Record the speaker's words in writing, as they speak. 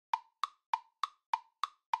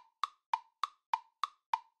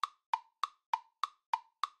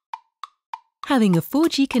Having a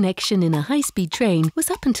 4G connection in a high-speed train was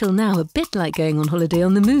up until now a bit like going on holiday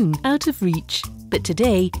on the moon, out of reach. But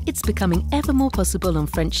today, it's becoming ever more possible on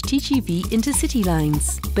French TGV intercity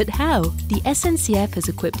lines. But how? The SNCF has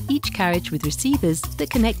equipped each carriage with receivers that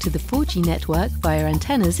connect to the 4G network via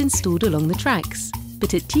antennas installed along the tracks.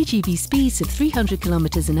 But at TGV speeds of 300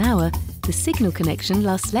 km an hour, the signal connection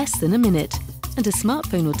lasts less than a minute, and a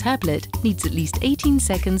smartphone or tablet needs at least 18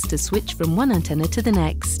 seconds to switch from one antenna to the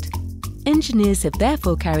next. Engineers have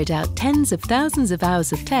therefore carried out tens of thousands of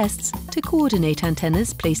hours of tests to coordinate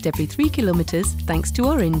antennas placed every 3 kilometers thanks to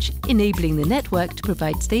Orange, enabling the network to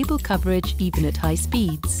provide stable coverage even at high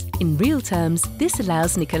speeds. In real terms, this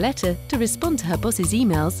allows Nicoletta to respond to her boss's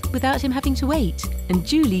emails without him having to wait, and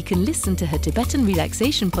Julie can listen to her Tibetan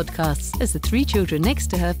relaxation podcasts as the 3 children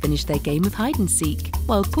next to her finish their game of hide-and-seek,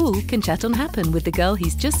 while Paul can chat on Happen with the girl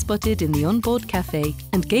he's just spotted in the onboard cafe,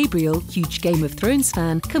 and Gabriel, huge Game of Thrones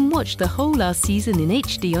fan, can watch the whole last season in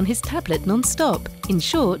HD on his tablet non-stop. In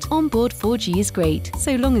short, onboard 4G is great,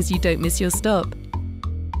 so long as you don't miss your stop.